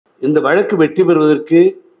இந்த வழக்கு வெற்றி பெறுவதற்கு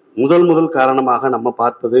முதல் காரணமாக நம்ம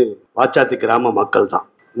பார்ப்பது வாச்சாத்தி கிராம மக்கள் தான்.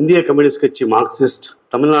 இந்திய கம்யூனிஸ்ட் கட்சி, மார்க்சிஸ்ட்,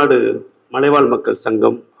 தமிழ்நாடு மலைவாழ் மக்கள்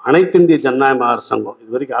சங்கம், அனைத்து இந்திய ஜனநாயக மாதர் சங்கம்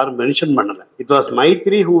இது வரைக்கும் யாரும் மென்ஷன் பண்ணல. It was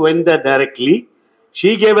Maithri who went there directly.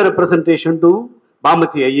 She gave a representation to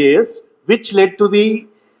Bhamati IAS, which led to the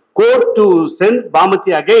court to send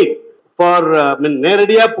Bhamati again for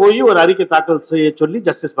நேரடியா போய் ஒரு அறிக்கை தாக்கல் செய்ய சொல்லி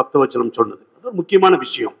ஜஸ்டிஸ் பக்தவச்சலம் சொன்னது. அது ஒரு முக்கியமான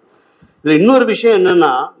விஷயம். இதுல இன்னொரு விஷயம்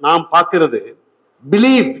என்னன்னா, நாம் பார்க்கிறது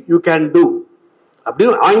பிலீவ் யூ கேன் டூ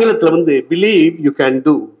அப்படின்னு ஆங்கிலத்தில் வந்து believe you can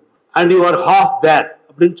do and you are half that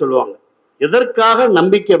அப்படின்னு சொல்லுவாங்க. எதற்காக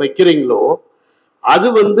நம்பிக்கை வைக்கிறீங்களோ அது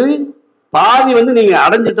வந்து பாதி வந்து நீங்க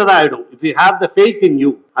அடைஞ்சிட்டதா ஆயிடும். If you have the faith in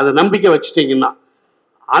you, அதை நம்பிக்கை வச்சுட்டீங்கன்னா,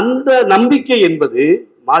 அந்த நம்பிக்கை என்பது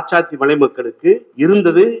மாச்சாத்தி மலை மக்களுக்கு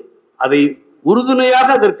இருந்தது. அதை உறுதுணையாக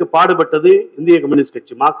அதற்கு பாடுபட்டது இந்திய கம்யூனிஸ்ட்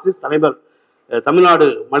கட்சி, மார்க்சிஸ்ட் தலைவர், தமிழ்நாடு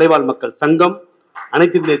மலைவாழ் மக்கள் சங்கம்,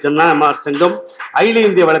 அனைத்து இந்திய ஜனநாயக மாதர் சங்கம், அகில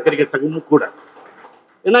இந்திய வழக்கறிஞர் சங்கமும் கூட.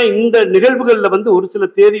 ஏன்னா இந்த நிகழ்வுகளில் வந்து ஒரு சில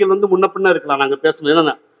தேதிகள் வந்து முன்ன பின்ன இருக்கலாம். நாங்கள் பேசணும்,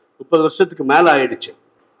 ஏன்னா 30 வருஷத்துக்கு மேலே ஆயிடுச்சு.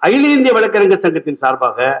 அகில இந்திய வழக்கறிஞர் சங்கத்தின்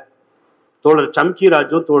சார்பாக தோழர் சம்கி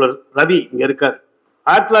ராஜும் தோழர் ரவி இங்கே இருக்கார்.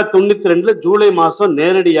 1992 ஜூலை மாதம்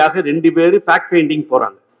நேரடியாக 2 பேர் ஃபேக்ட் ஃபைண்டிங்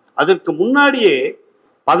போகிறாங்க. அதற்கு முன்னாடியே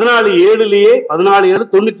 14/7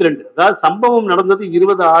 14/7/92, அதாவது சம்பவம் நடந்தது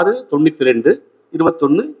 20/6/92,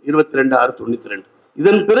 21 22/6/92.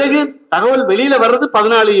 இதன் பிறகு தகவல் வெளியில வர்றது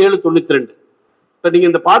 14/7/92. இப்ப நீங்க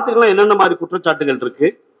இந்த பாத்துக்கலாம் என்னென்ன மாதிரி குற்றச்சாட்டுகள் இருக்கு,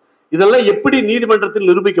 இதெல்லாம் எப்படி நீதிமன்றத்தில்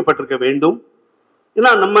நிரூபிக்கப்பட்டிருக்க வேண்டும்.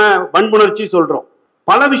 ஏன்னா நம்ம வன்புணர்ச்சி சொல்றோம்,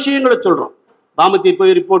 பல விஷயங்களை சொல்றோம். பாமதி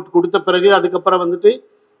போய் ரிப்போர்ட் கொடுத்த பிறகு அதுக்கப்புறம் வந்துட்டு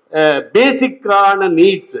பேசிக்கான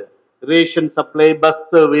needs, ration supply, bus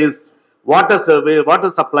service,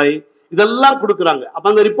 water supply, இதெல்லாம் கொடுக்குறாங்க. அப்ப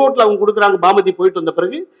அந்த ரிப்போர்ட்ல அவங்க கொடுக்குறாங்க, பாமதி போயிட்டு வந்த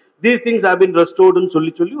பிறகு தீஸ் திங்ஸ் ஹேவ் பீன் ரெஸ்டோர்டுன்னு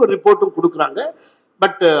சொல்லி ஒரு ரிப்போர்ட்டும் கொடுக்குறாங்க.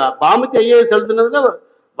 பட் பாமதி ஐஏஎஸ் எழுதுனதுல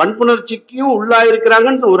வன்புணர்ச்சிக்கும்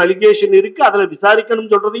உள்ளாயிருக்கிறாங்கன்னு ஒரு அலிகேஷன் இருக்கு. அதுல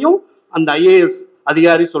விசாரிக்கணும்னு சொல்றதையும் அந்த ஐஏஎஸ்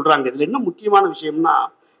அதிகாரி சொல்றாங்க. இதுல என்ன முக்கியமான விஷயம்னா,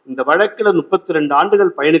 இந்த வழக்குல 32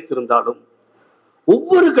 ஆண்டுகள் பயணித்திருந்தாலும்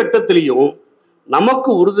ஒவ்வொரு கட்டத்திலையும் நமக்கு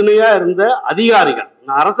உறுதுணையா இருந்த அதிகாரிகள்,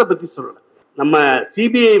 நான் அரசை பத்தி சொல்லல, நம்ம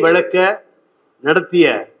சிபிஐ வழக்க நடத்திய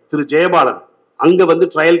திரு ஜெயபாலன், அங்க வந்து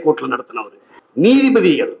ட்ரையல் கோர்ட்ல நடத்தினவர்,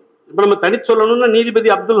 நீதிபதிகள், இப்ப நம்ம தனி சொல்லணும்னா நீதிபதி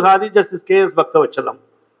அப்துல் ஹாதி, ஜஸ்டிஸ் KS பக்தவச்சலம்,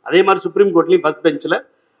 அதே மாதிரி சுப்ரீம் கோர்ட்லயும் ஃபர்ஸ்ட் பெஞ்சில்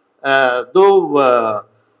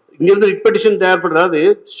இங்கிருந்து ரிட் பெட்டிஷன் தேவைப்படுறது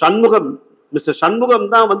சண்முகம், மிஸ்டர்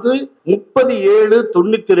சண்முகம் தான் வந்து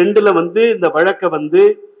 30/7/92 வந்து இந்த வழக்கை வந்து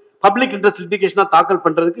பப்ளிக் இன்ட்ரெஸ்ட் லிட்டிகேஷனா தாக்கல்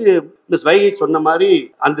பண்றதுக்கு மிஸ் வைகை சொன்ன மாதிரி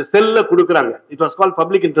அந்த செல்ல கொடுக்குறாங்க. It was called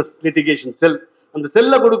public interest litigation செல். அந்த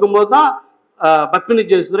செல்ல கொடுக்கும்போது தான் பத்மினி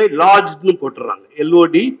ஜெயசுந்தரை லாட்ஜ்னு போட்டுறாங்க,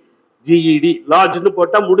 LODGED லாட்ஜ்னு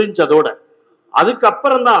போட்டா முடிஞ்சு அதோட.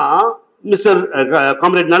 அதுக்கப்புறம் தான் மிஸ்டர்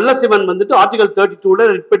காம்ரேட் நல்ல சிவன் வந்துட்டு ஆர்டிகல் 32ல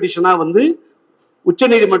ரிட் பெட்டிஷனா வந்து உச்ச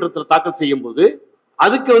நீதிமன்றத்தில் தாக்கல் செய்யும் போது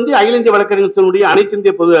அதுக்கு வந்து அகில இந்திய வழக்கறிஞர்களுடைய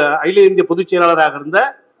அகில இந்திய பொதுச் செயலாளராக இருந்த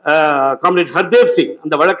காம்ரேட் ஹர்தேவ் சிங்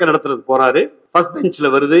அந்த வழக்கை நடத்துறது போறாரு. ஃபர்ஸ்ட் பெஞ்ச்ல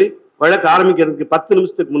வருது. வழக்கு ஆரம்பிக்கிறதுக்கு 10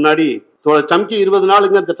 நிமிஷத்துக்கு முன்னாடி சம்கி 20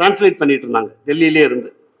 நாளுங்க டிரான்ஸ்லேட் பண்ணிட்டு இருந்தாங்க டெல்லியிலே இருந்து.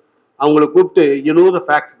 அவங்களை கூப்பிட்டு you know the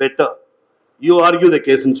facts better, you argue த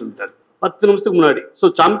கேஸ்ன்னு சொல்லிட்டாரு 10 நிமிஷத்துக்கு முன்னாடி. So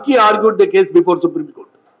சம்கி argued the case before supreme court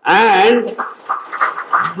and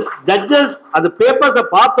judges அந்த பேப்பர்ஸை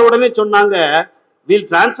பார்த்த உடனே சொன்னாங்க, we'll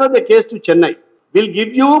transfer the case to Chennai, we'll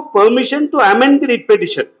give you permission to amend the writ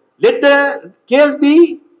petition, let the case be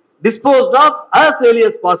disposed of as early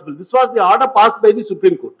as possible. This was the order passed by the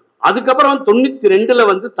Supreme Court. அதுக்கப்புறம் 92ல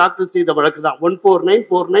வந்து தாக்கல் செய்த வழக்கு தான்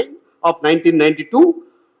 14949 of 1992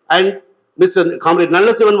 and Mr. Comrade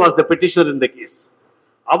Nallasivan was the petitioner in the case.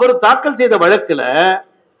 அவர் தாக்கல் செய்த வழக்குல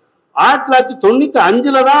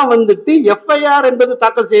 1995ல தான் வந்துட்டு FIR என்பது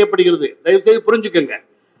தாக்கல் செய்யப்படுகிறது. தயவு செய்து புரிஞ்சுக்கோங்க,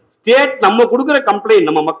 ஸ்டேட் நம்ம கொடுக்கிற கம்ப்ளைண்ட்,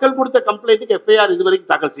 நம்ம மக்கள் கொடுத்த கம்ப்ளைண்ட்டுக்கு FIR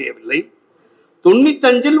இதுவரைக்கும் தாக்கல் செய்யவில்லை.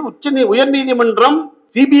 95ல் உயர் நீதிமன்றம்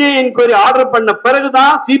CBI என்கொயரி ஆர்டர் பண்ண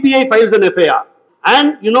பிறகுதான் CBI files an FIR and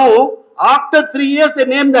you know after 3 years they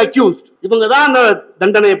named the accused. இவங்க தான் அந்த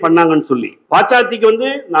தண்டனையை பண்ணாங்கன்னு சொல்லி. வாச்சாத்திக்கு வந்து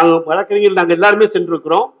நாங்க வழக்கறிஞர் நாங்க எல்லாருமே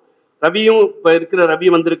சென்றிருக்கிறோம். ரவியும் இப்ப இருக்கிற ரவி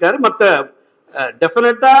வந்திருக்காரு. மற்ற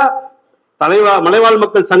டெஃபினட்டா மலைவாழ்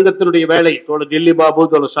மக்கள் சங்கத்தினுடைய வேலை தோழர் டெல்லி பாபு,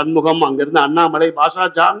 தோழர் சண்முகம், அங்கிருந்து அண்ணாமலை, பாஷா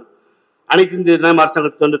ஜான், அனைத்து இந்திய ஜனநாயக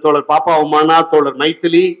சங்கத்தினுடைய தோழர் பாப்பா உமானா, தோழர்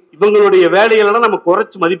மைத்திலி, இவங்களுடைய வேலைகளெல்லாம் நம்ம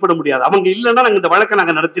குறைச்சு மதிப்பிட முடியாது. அவங்க இல்லைன்னா நாங்க இந்த வழக்கை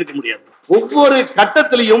நாங்க நடத்திருக்க முடியாது. ஒவ்வொரு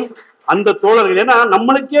கட்டத்திலையும் அந்த தோழர்கள், ஏன்னா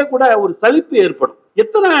நம்மளுக்கே கூட ஒரு சலிப்பு ஏற்படும்.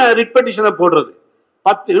 எத்தனை ரிட் பெட்டிஷனை போடுறது?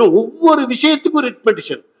 10. ஒவ்வொரு விஷயத்துக்கும் ரிட்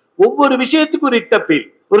பெட்டிஷன், ஒவ்வொரு விஷயத்துக்கும் ரிட் அப்பீல்,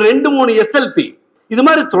 ஒரு 2-3 SLP, இது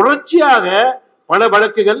மாதிரி தொடர்ச்சியாக பல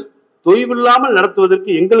வழக்குகள் தொய்வில்லாமல் நடத்துவதற்கு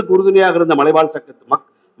எங்களுக்கு உறுதுணையாக இருந்த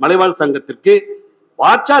மலைவாழ் சங்கத்திற்கு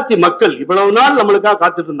வாச்சாத்தி மக்கள் இவ்வளவு நாள் நம்மளுக்காக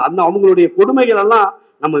காத்துட்டு இருந்தா அந்த அவங்களுடைய கொடுமைகள் எல்லாம்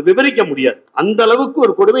நம்ம விவரிக்க முடியாது. அந்த அளவுக்கு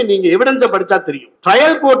ஒரு கொடுமை நீங்க எவிடன்ஸை படிச்சா தெரியும்.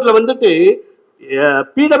 ட்ரையல் கோர்ட்ல வந்துட்டு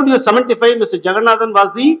PW 75 mister Jeganathan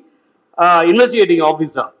was the investigating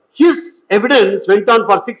officer. His evidence went on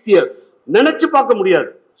for 6 years. நினைச்சு பார்க்க முடியாது.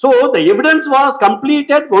 So the evidence was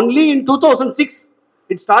completed only in 2006.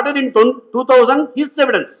 It started in 2000. His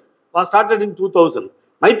evidence was started in 2000.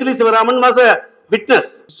 Maithili Sivaraman was a witness.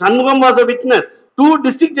 Shanmugam was a witness. 2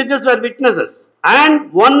 district judges were witnesses. And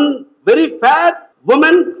one very fair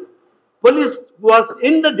woman police was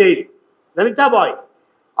in the jail. Lalita Boy.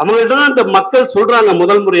 அவங்கள்ட்ட அந்த மக்கள் சொல்றாங்க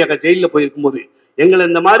முதல் முறையாக ஜெயில போயிருக்கும் போது எங்களை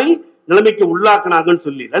இந்த மாதிரி நிலைமைக்கு உள்ளாக்குனாங்கன்னு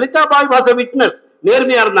சொல்லி. லலிதா பாய் வாஸ் a witness.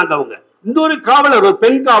 நேர்மையா இருந்தாங்க அவங்க. இன்னொரு காவலர், ஒரு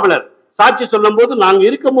பெண் காவலர் சாட்சி சொல்லும் போது நாங்க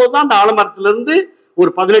இருக்கும் போது தான் அந்த ஆலமரத்துல இருந்து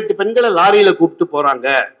ஒரு 18 பெண்களை லாரியில கூப்பிட்டு போறாங்க.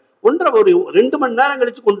 ஒரு 2 மணி நேரம்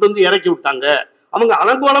கழிச்சு கொண்டு வந்து இறக்கி விட்டாங்க. அவங்க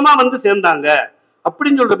அலங்கோலமா வந்து சேர்ந்தாங்க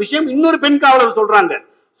அப்படின்னு சொல்ற விஷயம் இன்னொரு பெண் காவலர் சொல்றாங்க.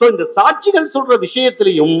 சோ இந்த சாட்சிகள் சொல்ற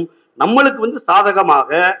விஷயத்திலையும் நம்மளுக்கு வந்து சாதகமாக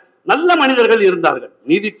நல்ல மனிதர்கள் இருந்தார்கள்.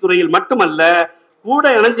 நீதித்துறையில் மட்டுமல்ல, கூட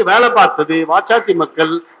இணைஞ்சு வேலை பார்த்தது வாச்சாத்தி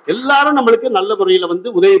மக்கள் எல்லாரும் நம்மளுக்கு நல்ல முறையில வந்து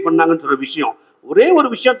உதவி பண்ணாங்கன்னு சொல்ற விஷயம். ஒரே ஒரு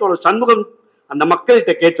விஷயத்தோட சண்முகம் அந்த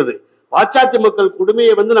மக்கள்கிட்ட கேட்டது, வாச்சாத்தி மக்கள்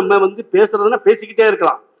கொடுமையை வந்து நம்ம வந்து பேசுறதுன்னா பேசிக்கிட்டே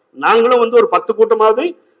இருக்கலாம். நாங்களும் வந்து ஒரு 10 கூட்டமாவது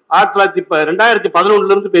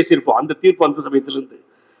 2011 இருந்து பேசியிருப்போம் அந்த தீர்ப்பு அந்த சமயத்துல இருந்து.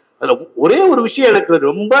 அதுல ஒரே ஒரு விஷயம் எனக்கு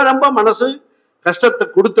ரொம்ப ரொம்ப மனசு கஷ்டத்தை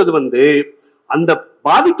கொடுத்தது வந்து அந்த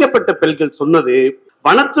பாதிக்கப்பட்ட பெண்கள் சொன்னது,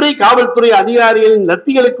 வனத்துறை காவல்துறை அதிகாரிகளின்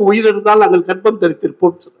லத்திகளுக்கு உயிர் இருந்தால் நாங்கள் கர்ப்பம்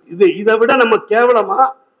தரித்திருப்போம். இதை விட நம்ம கேவலமா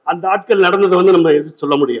அந்த ஆட்கள் நடந்ததை வந்து நம்ம எது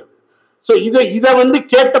சொல்ல முடியாது. சோ இதை வந்து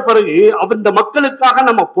கேட்ட பிறகு இந்த மக்களுக்காக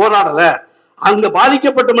நம்ம போராடல, அங்க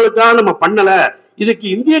பாதிக்கப்பட்டவங்களுக்காக நம்ம பண்ணல. இதுக்கு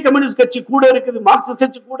இந்திய கம்யூனிஸ்ட் கட்சி கூட இருக்குது, மார்க்சிஸ்ட்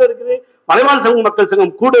கட்சி கூட இருக்குது, மலைவாழ் சங்கம் மக்கள்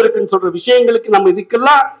சங்கம் கூட இருக்குன்னு சொல்ற விஷயங்களுக்கு நம்ம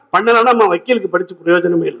இதுக்கெல்லாம் பண்ணலன்னா நம்ம வக்கீலுக்கு படிச்சு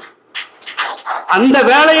பிரயோஜனமே இல்லை. அந்த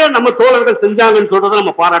வேலையை நம்ம தோழர்கள் செஞ்சாங்கன்னு சொல்றதை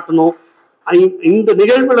நம்ம பாராட்டணும். இந்த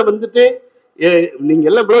நிகழ்வுல வந்துட்டு நீங்க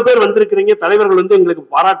எல்லாம் இவ்வளவு பேர் வந்திருக்கிறீங்க, தலைவர்கள் வந்து எங்களுக்கு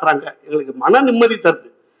பாராட்டுறாங்க, எங்களுக்கு மன நிம்மதி தருது.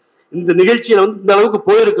 இந்த நிகழ்ச்சியில வந்து இந்த அளவுக்கு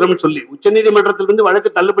போயிருக்கிறோம்னு சொல்லி உச்ச நீதிமன்றத்திலிருந்து வழக்கு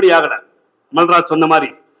தள்ளுபடி ஆகல. அமல்ராஜ் சொன்ன மாதிரி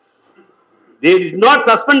they did not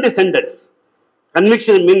suspend the sentence.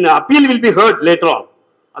 Conviction mean appeal will be heard later on.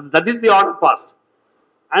 That is the order passed.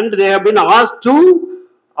 And they have been asked to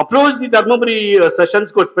approach the Dharmaburi Sessions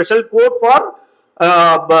Court, special court for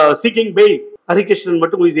seeking bail. Harikishan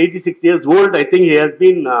Mattu, who is 86 years old, I think he has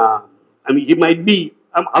been, he might be,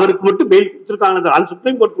 அவருக்கு மட்டும் fail கொடுத்துருக்காங்க, அந்த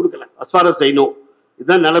supreme court கொடுக்கல as far as I know.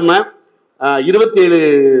 இதுதான் நிலைமை. 27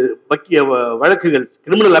 வழக்குகள்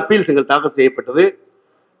criminal appeals எங்கள் தாக்கல் செய்யப்பட்டது.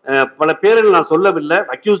 பல பேர்கள் நான் சொல்லவில்லை,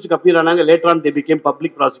 அக்யூஸ்டுக்கு அப்பீல் ஆனாங்க. Later on they became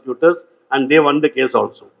public prosecutors and they one the case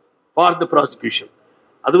also for the prosecution.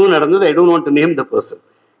 அதுவும் நடந்தது. I don't want to name the person.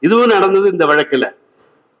 இதுவும் நடந்தது இந்த வழக்கில்.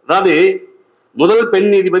 அதாவது முதல் பெண்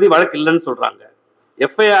நீதிபதி வழக்கு இல்லைன்னு சொல்றாங்க,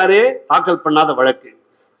 எஃப்ஐஆரே தாக்கல் பண்ணாத வழக்கு,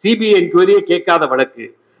 சிபிஐ என்கொயரியே கேட்காத வழக்கு,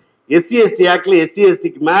 SC/ST ஆக்ட்ல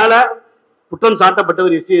SC/STக்கு மேல குற்றம்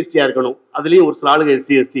சாட்டப்பட்டவர் SC/STயா இருக்கணும், அதுலயும் ஒரு சில ஆளுங்க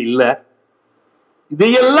SC/ST இல்லை.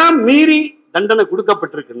 இதையெல்லாம் மீறி தண்டனை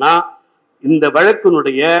கொடுக்கப்பட்டிருக்குன்னா இந்த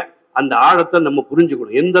வழக்கினுடைய அந்த ஆழத்தை நம்ம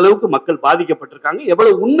புரிஞ்சுக்கணும். எந்த அளவுக்கு மக்கள் பாதிக்கப்பட்டிருக்காங்க,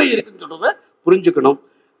 எவ்வளவு உண்மை இருக்குன்னு சொல்றத புரிஞ்சுக்கணும்.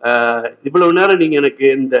 இவ்வளவு நேரம் நீங்க எனக்கு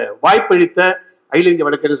இந்த வாய்ப்பளித்த அகில இந்திய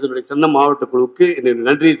வழக்கறிஞர்களுடைய சென்னை மாவட்ட குழுவுக்கு என்னுடைய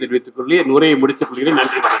நன்றியை தெரிவித்துக் கொள்ளி என் உரையை முடித்துக் கொள்கிறேன்.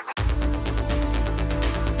 நன்றி, வணக்கம்.